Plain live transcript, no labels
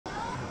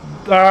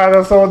Ah,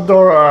 that's so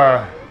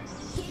adorable.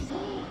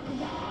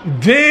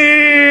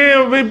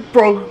 Damn, we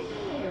broke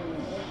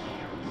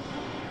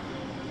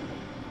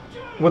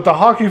with the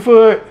hockey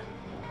foot.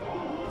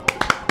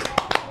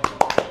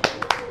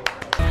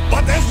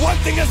 But there's one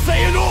thing a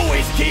Saiyan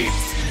always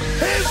keeps.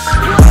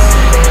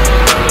 His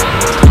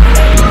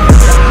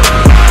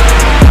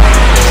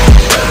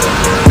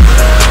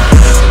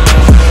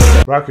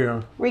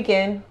Rakim.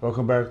 Rican.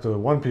 Welcome back to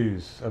One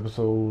Piece,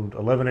 episode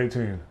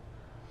 1118.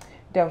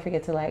 Don't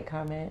forget to like,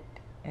 comment,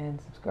 and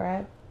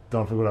subscribe.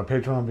 Don't forget our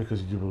Patreon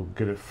because you will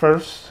get it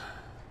first.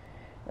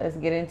 Let's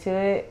get into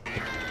it.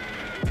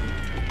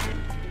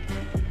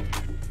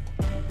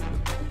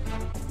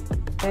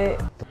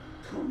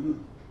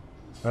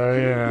 Oh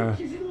yeah.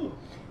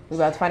 We're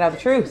about to find out the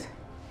truth.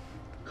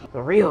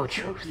 The real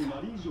truth.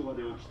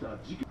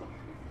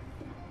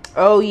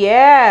 Oh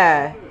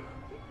yeah.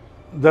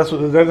 That's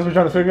what we're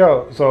trying to figure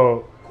out.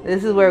 So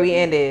This is where we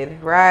ended,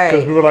 because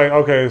right? we were like,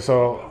 okay,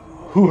 so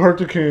who hurt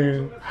the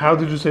king? How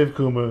did you save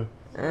Kuma?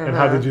 And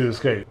how did you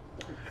escape?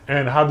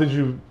 And how did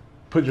you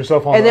put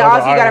yourself on? And the then other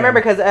also you gotta island?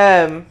 remember because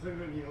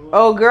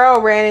old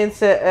girl ran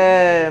into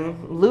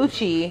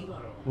Lucci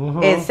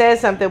and said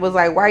something, was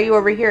like, why are you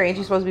over here? Ain't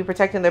you supposed to be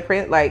protecting the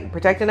prince, like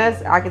protecting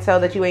us? I can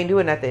tell that you ain't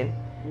doing nothing.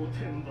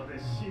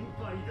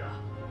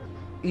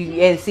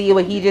 And see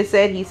what he just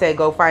said? He said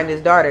go find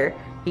his daughter.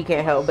 He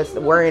can't help but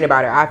worrying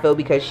about her. I feel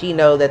because she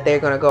know that they're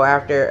gonna go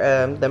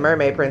after the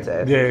mermaid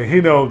princess. Yeah, he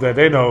knows that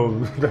they know.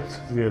 That's,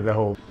 yeah, that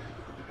whole.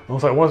 I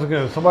was like, once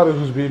again, somebody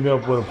who's beating me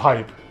up with a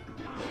pipe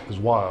is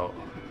wild.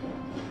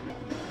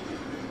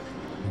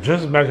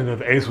 Just imagine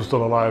if Ace was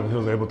still alive and he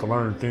was able to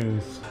learn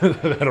things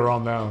that are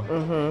on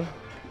now.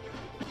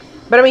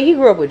 But I mean, he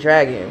grew up with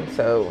dragons,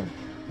 so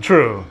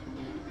True.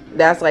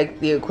 that's like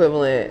the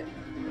equivalent.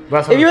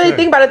 That's what If you I'm really saying.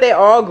 think about it, they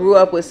all grew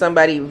up with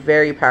somebody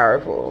very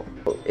powerful.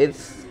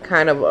 It's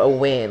kind of a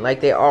win.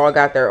 Like they all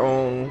got their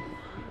own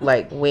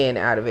like win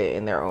out of it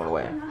in their own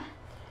way.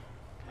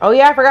 Oh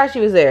yeah, I forgot she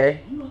was there.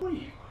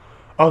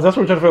 Oh, that's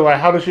what we're trying to figure. Like,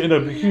 how did she end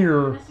up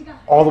here,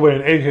 all the way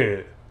in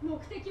Egghead?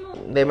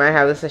 They might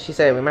have this. She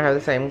said we might have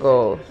the same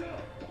goal.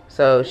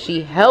 So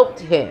she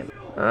helped him.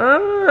 Ah,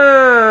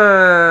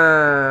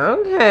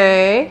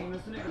 okay.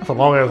 That's a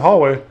long ass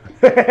hallway.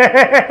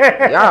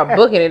 Y'all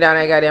booking it down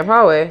that goddamn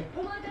hallway.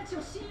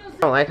 I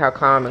don't like how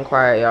calm and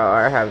quiet y'all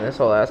are having this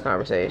whole ass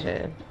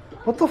conversation.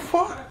 What the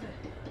fuck?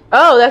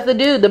 Oh, that's the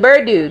dude, the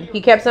bird dude.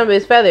 He kept some of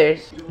his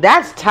feathers.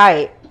 That's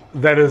tight.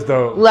 That is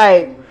dope.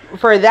 Like,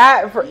 for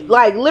that,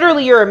 like,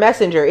 literally you're a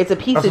messenger. It's a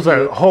piece That's of what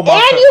I'm you. saying. Hold And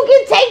my you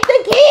can take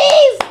the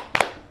keys!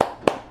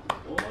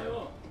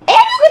 And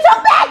you can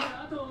jump back!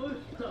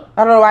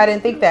 I don't know why I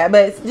didn't think that,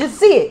 but just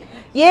see it.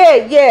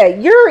 Yeah,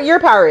 your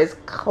power is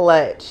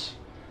clutch.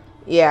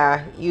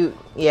 Yeah.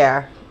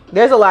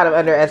 There's a lot of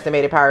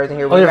underestimated powers in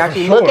here. When Oh, we yeah,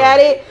 actually for look sure. at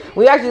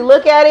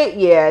it,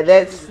 yeah,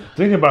 that's...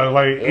 Think about it.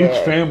 Like, Yeah. each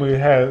family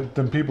had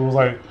them people who's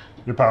like,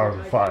 your powers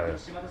are fire.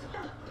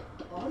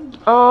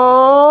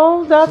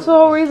 Oh, that's the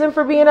whole reason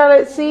for being out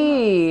at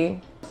sea.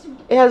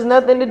 It has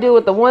nothing to do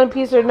with the One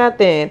Piece or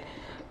nothing.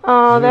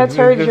 Oh, that's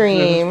her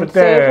dream. It's for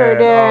Save her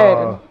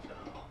dad.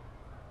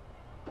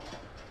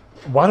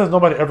 Why does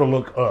nobody ever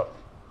look up?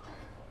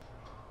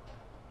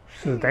 She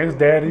said, thanks,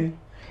 Daddy.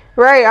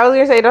 Right, I was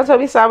gonna say, don't tell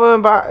me Sabo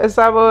and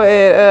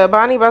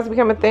Bonnie about to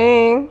become a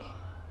thing.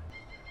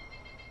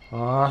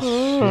 Oh,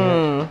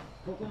 Hmm.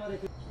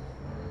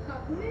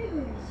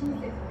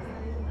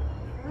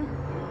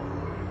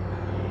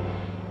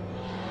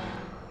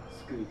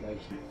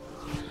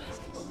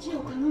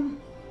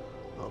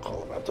 I'll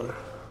call him after.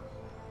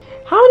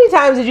 How many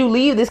times did you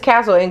leave this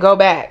castle and go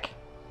back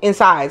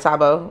inside,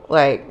 Sabo?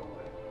 Like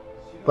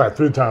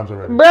 3 times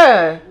already.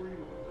 bruh.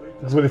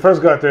 Because when he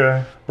first got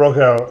there, broke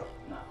out.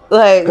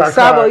 Like, Got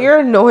Sabo, caught. you're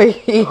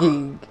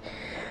annoying.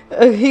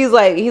 He's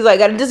like,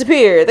 gotta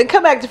disappear, then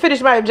come back to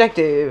finish my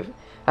objective.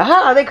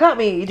 Aha, they caught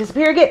me.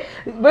 Disappear again.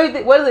 What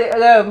is it?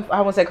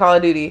 I won't say Call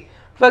of Duty.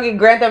 Fucking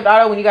Grand Theft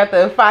Auto when you got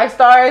the 5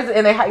 stars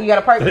and you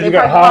gotta park. They park the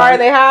car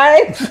and they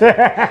hide.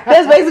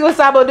 That's basically what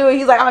Sabo doing.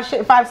 He's like, oh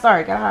shit, 5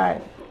 stars, gotta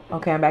hide.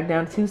 Okay, I'm back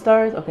down to 2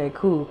 stars. Okay,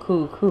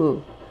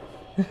 cool.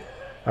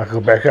 I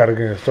go back out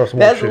again and start some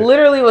more That's shit.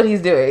 literally what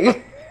he's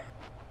doing.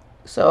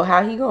 So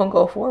how he gonna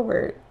go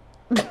forward?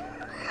 He ain't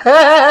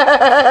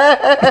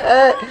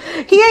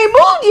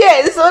moved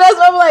yet, so that's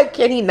why I'm like,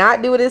 can he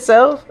not do it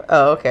himself?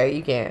 Oh, okay,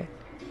 you can.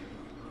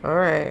 All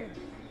right.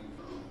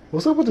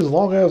 What's up with these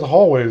long ass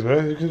hallways,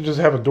 man? You can just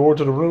have a door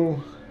to the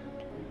room.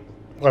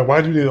 Like,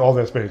 why do you need all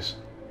that space?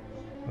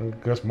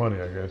 That's money,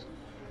 I guess.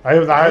 I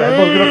supposed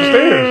to get up the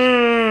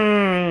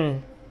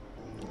stairs.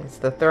 It's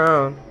the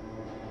throne.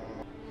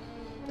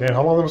 Damn,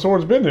 how long have the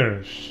swords been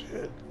there?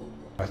 Shit.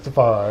 That's the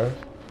 5.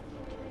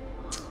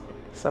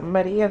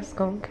 Somebody else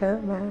gonna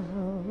come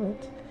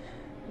out.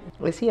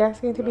 Was he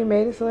asking to be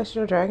made a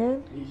celestial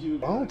dragon?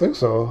 I don't think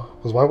so.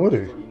 Because why would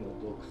he?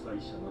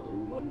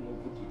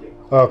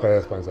 Okay, that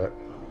explains that.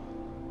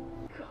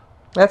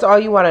 That's all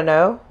you want to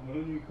know?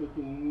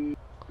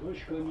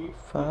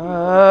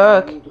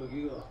 Fuck.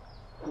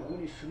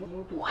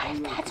 What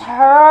if that's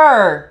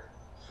her?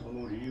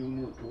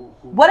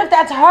 What if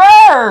that's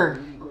her?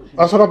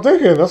 That's what I'm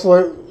thinking. That's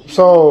like,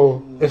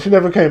 so if she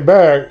never came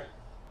back,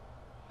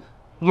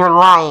 You're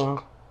lying.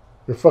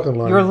 you're fucking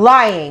lying. You're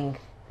lying.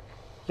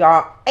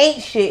 Y'all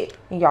ain't shit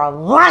and y'all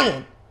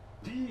lying.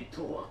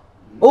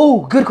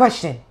 Oh, good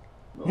question.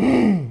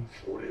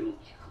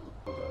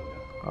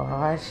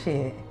 Oh,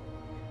 shit.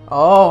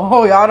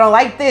 Oh, y'all don't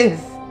like this.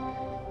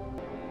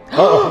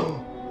 Uh-oh.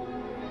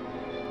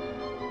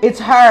 It's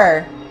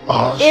her.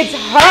 Oh, It's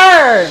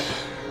her.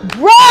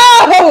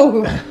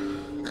 Bro!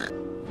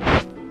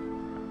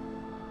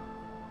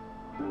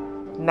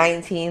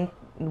 19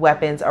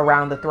 weapons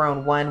around the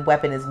throne. 1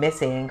 weapon is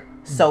missing.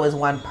 So is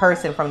 1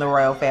 person from the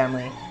royal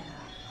family.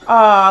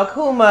 Oh,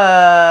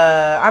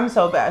 Kuma. I'm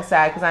so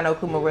sad because I know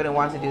Kuma wouldn't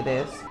want to do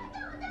this.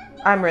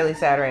 I'm really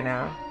sad right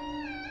now.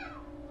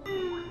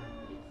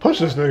 Push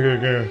this nigga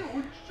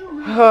again.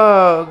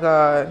 Oh,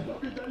 God.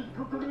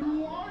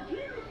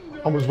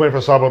 I'm just waiting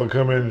for Sabo to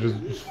come in and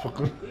just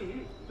fucking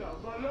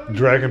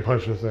drag and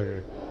punch this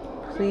nigga.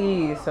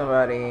 Please,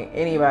 somebody.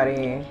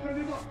 Anybody.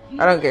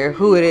 I don't care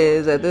who it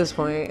is at this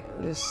point.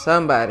 Just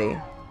somebody.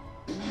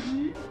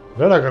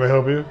 They're not gonna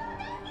help you.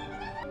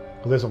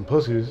 Cause they're some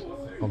pussies.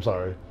 I'm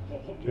sorry.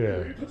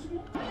 Yeah.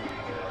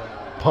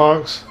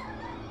 Punks.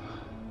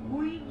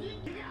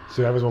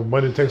 See what happens when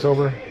money takes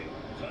over?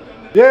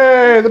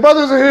 Yay! The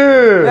brothers are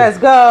here! Let's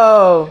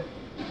go.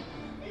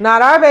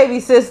 Not our baby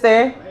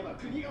sister.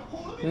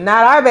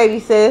 Not our baby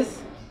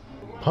sis.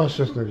 Punch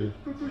this nigga.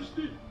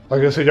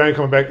 Like I said, y'all ain't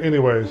coming back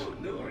anyways.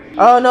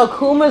 Oh no,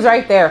 Kuma's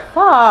right there.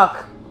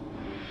 Fuck.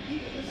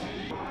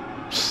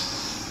 I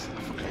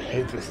fucking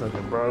hate this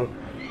nigga, bro.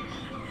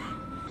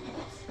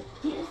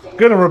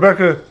 Get him,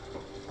 Rebecca.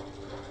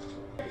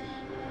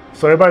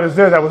 So everybody that's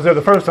there that was there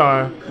the first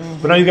time,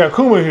 but now you got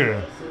Kuma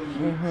here.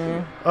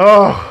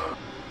 Oh.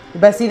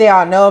 But see, they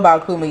all know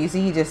about Kuma. You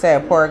see, he just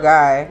said, poor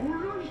guy.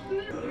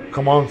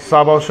 Come on,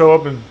 Sabo, show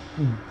up and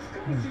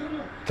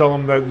tell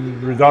him that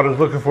your daughter's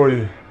looking for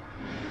you.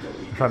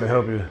 I'm trying to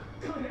help you.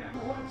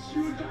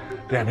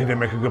 Damn, he didn't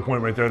make a good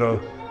point right there, though.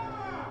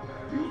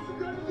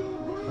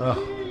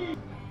 Ugh.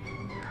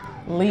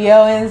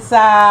 Leo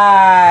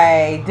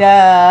inside.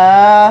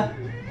 Duh.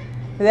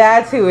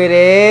 That's who it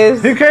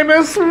is. He came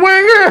in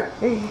swinging!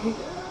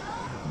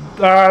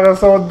 Ah, that's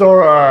so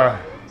adorable.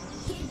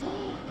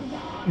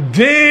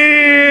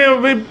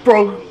 Damn, he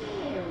broke.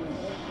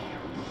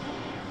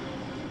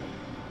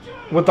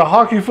 With the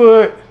hockey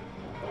foot.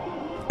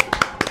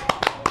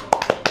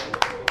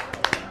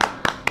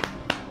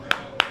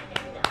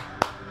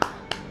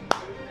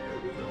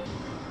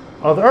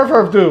 Oh, the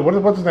Earth dude.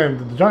 What's his name?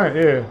 The giant,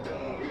 yeah.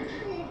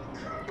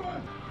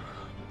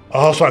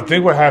 Oh, so I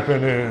think what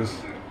happened is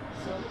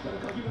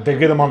they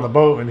get him on the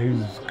boat and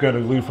he's gonna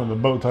leave from the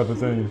boat type of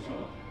thing.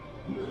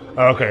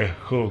 Okay,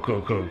 cool.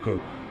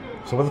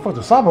 So where the fuck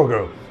did Sabo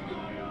go?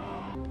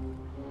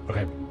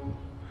 Okay,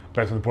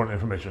 back to important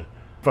information.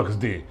 Fuck is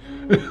D?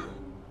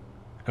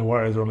 And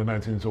why is there only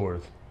 19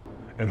 swords?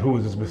 And who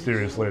is this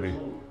mysterious lady?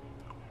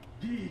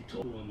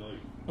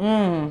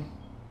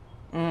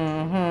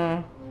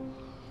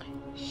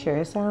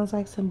 Sure sounds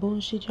like some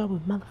bullshit y'all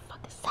would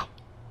motherfuckers say.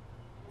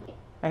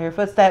 I hear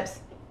footsteps.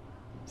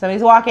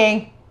 Somebody's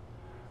walking.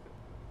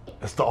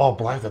 It's the all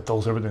black that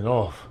throws everything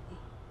off.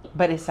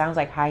 But it sounds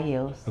like high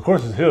heels. Of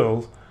course it's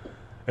Hills.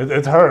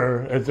 It's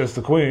her. It's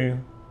the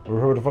queen. Or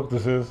whoever the fuck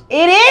this is.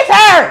 It is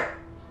her!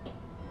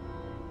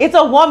 It's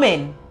a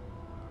woman.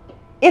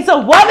 It's a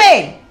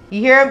woman!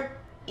 You hear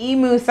him?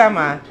 Imu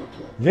sama.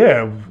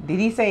 Yeah. Did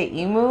he say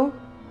Imu?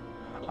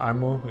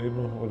 IMU,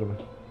 whatever.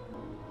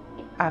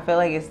 I feel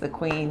like it's the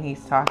queen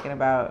he's talking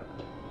about.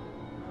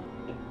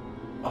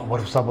 Oh,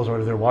 what if Sabo's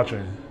already there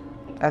watching?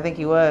 I think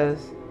he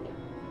was.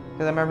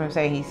 Because I remember him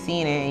saying he's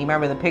seen it. And you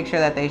remember the picture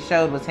that they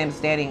showed was him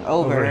standing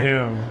over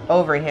him.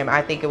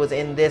 I think it was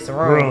in this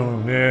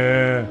room.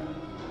 Yeah.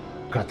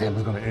 God damn,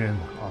 it's gonna end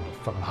on a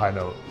fucking high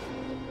note.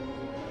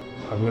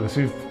 I'm gonna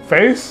see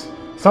face?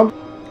 Something.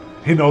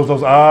 He knows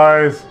those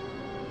eyes.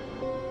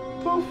 The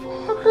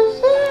fuck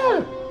is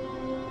that?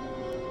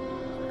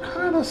 What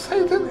kind of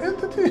Satan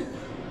entity?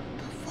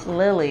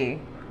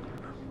 Lily.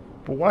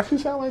 But why she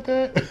sound like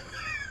that?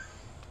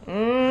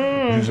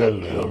 You said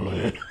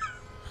Lily.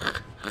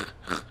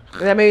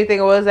 That made me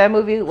think, what was that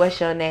movie? What's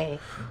your name?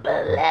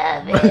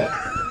 Beloved. That's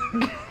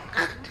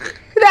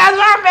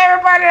my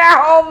favorite part of that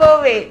whole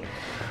movie.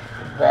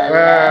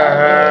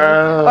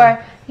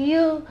 Or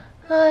you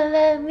gonna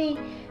let me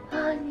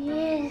on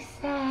your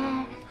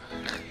side.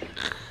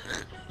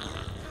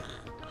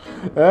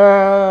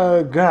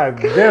 God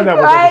damn, that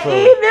was the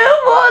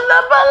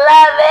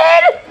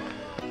beloved.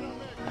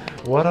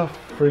 What a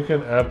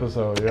freaking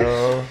episode,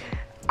 yo.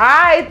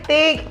 I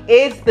think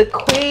it's the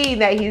queen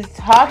that he's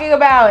talking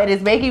about, and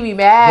it's making me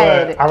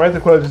mad. But I read the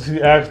question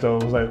she asked though.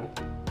 It was like,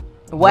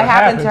 what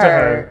happened to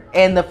her?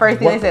 And the first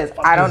thing they says,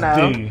 I don't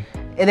know. D?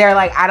 And they're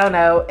like, I don't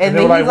know. And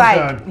then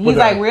he's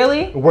like,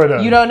 really? We're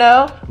done. You don't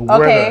know?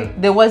 We're Okay, done.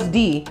 then what's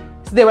D?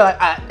 they were like,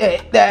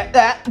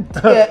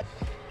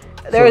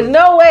 there was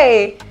no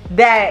way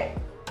that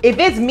If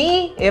it's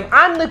me, if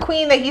I'm the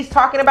queen that he's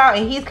talking about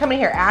and he's coming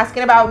here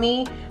asking about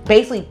me,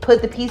 basically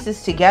put the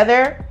pieces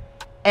together,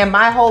 and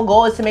my whole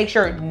goal is to make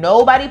sure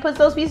nobody puts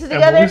those pieces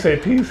together. And when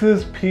we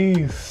say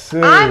pieces.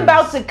 I'm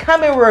about to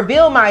come and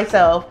reveal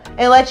myself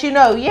and let you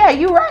know, yeah,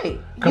 you right.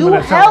 You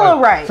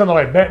hella right. Something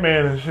like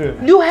Batman and shit.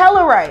 You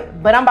hella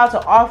right. But I'm about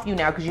to off you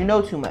now because you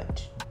know too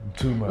much.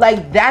 Too much.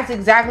 Like, that's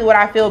exactly what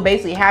I feel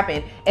basically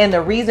happened. And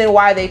the reason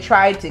why they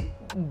tried to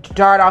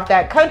dart off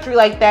that country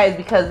like that is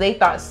because they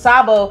thought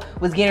Sabo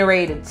was getting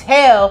ready to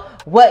tell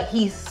what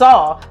he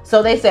saw.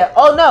 So they said,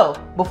 oh no,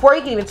 before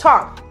he can even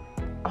talk,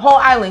 whole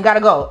island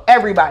gotta go,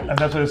 everybody. And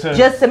that's what it said.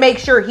 Just to make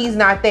sure he's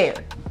not there.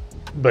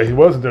 But he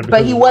wasn't there.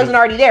 But he wasn't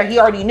already there. He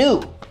already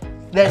knew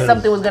that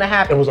something was gonna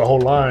happen. It was a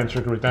whole line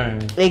trickery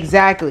thing.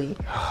 Exactly.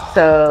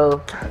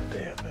 So. God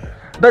damn, man.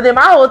 But then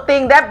my whole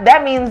thing,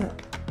 that means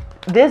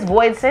this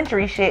Void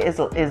Century shit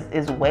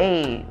is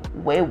way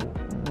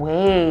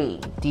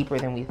deeper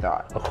than we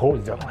thought. Of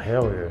course, oh,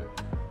 hell yeah.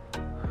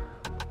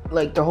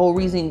 Like the whole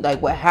reason,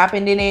 like what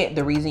happened in it,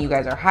 the reason you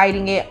guys are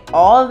hiding it,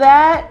 all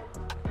that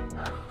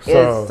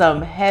is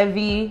some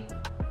heavy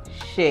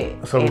shit,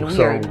 and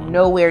we are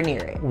nowhere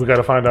near it. We got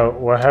to find out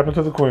what happened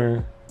to the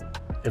queen.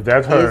 If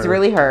that's her, it's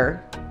really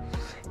her.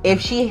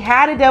 If she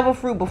had a devil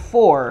fruit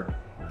before,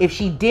 if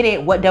she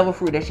didn't, what devil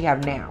fruit does she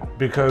have now?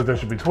 Because there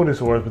should be 20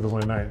 swords, but there's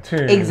only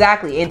 19.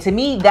 Exactly, and to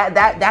me,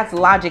 that's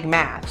logic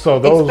math. So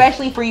those,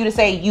 especially for you to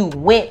say you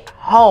went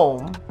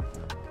home.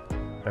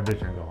 That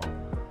bitch ain't go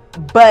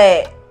home.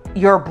 But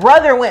your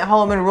brother went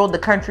home and ruled the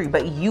country,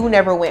 but you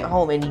never went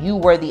home and you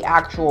were the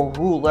actual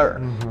ruler.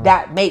 Mm-hmm.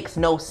 That makes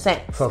no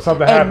sense. So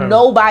something happened. And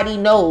nobody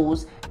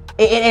knows.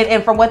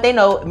 And from what they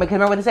know, because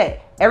remember what they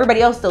said,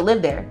 everybody else still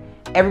lived there.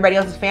 Everybody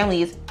else's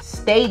families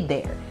stayed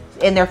there.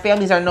 And their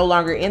families are no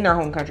longer in their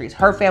home countries.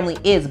 Her family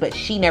is, but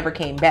she never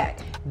came back.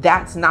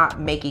 That's not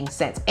making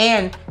sense.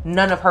 And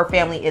none of her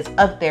family is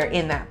up there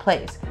in that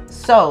place.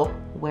 So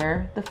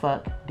where the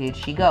fuck did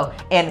she go?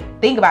 And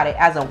think about it,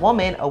 as a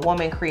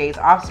woman creates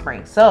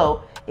offspring.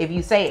 So if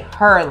you say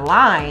her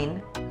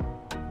line,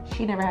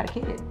 she never had a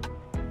kid.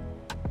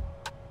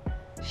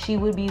 She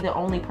would be the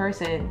only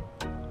person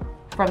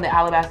from the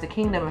Alabasta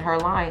Kingdom in her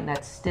line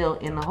that's still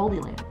in the Holy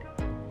Land.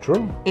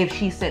 True. If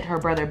she sent her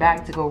brother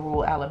back to go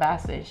rule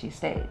Alabasta and she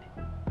stayed.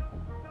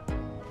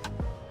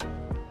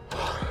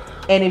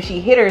 And if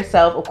she hid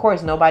herself, of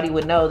course, nobody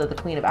would know that the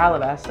Queen of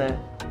Alabasta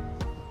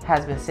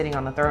has been sitting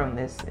on the throne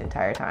this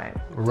entire time.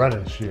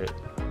 Running shit.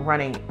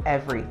 Running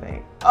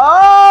everything.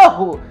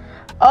 Oh,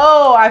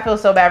 I feel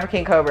so bad for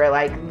King Cobra.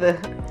 Like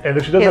and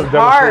if she doesn't have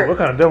devil fruit, what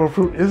kind of devil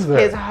fruit is that?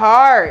 His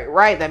heart,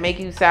 right? That make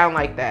you sound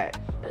like that.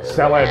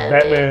 Sound like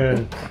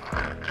Batman,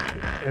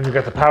 and you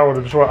got the power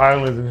to destroy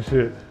islands and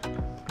shit.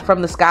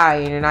 From the sky,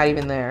 and you're not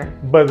even there.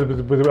 But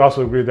we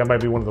also agree that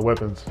might be one of the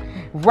weapons.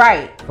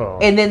 Right. Oh.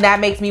 And then that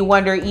makes me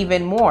wonder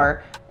even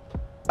more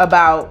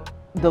about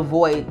the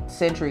Void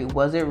Century.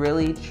 Was it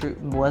really true?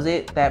 Was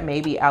it that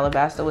maybe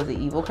Alabasta was the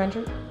evil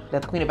country?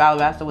 That the Queen of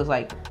Alabasta was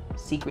like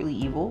secretly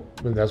evil?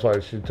 And that's why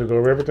she took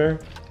over everything?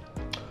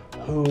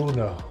 Who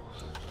knows?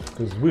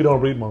 Because we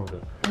don't read manga.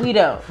 We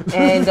don't.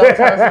 And don't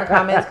tell us in the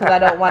comments because I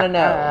don't want to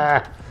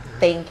know.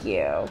 Thank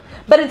you.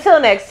 But until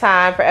next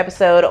time for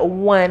episode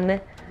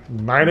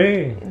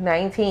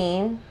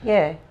 19.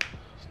 Yeah.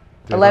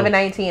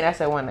 11:19. I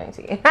said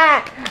 1:19. 11:19.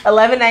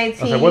 I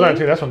said 1:19.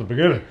 That's from the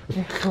beginning.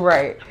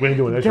 Right. We ain't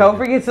doing that. Don't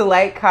forget to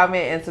like,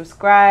 comment, and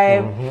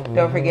subscribe.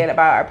 Don't forget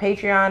about our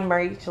Patreon,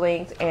 merch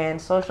links, and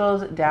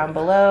socials down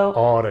below.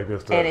 All that good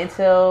stuff. And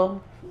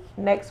until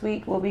next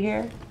week, we'll be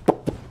here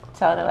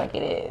telling it like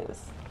it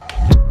is.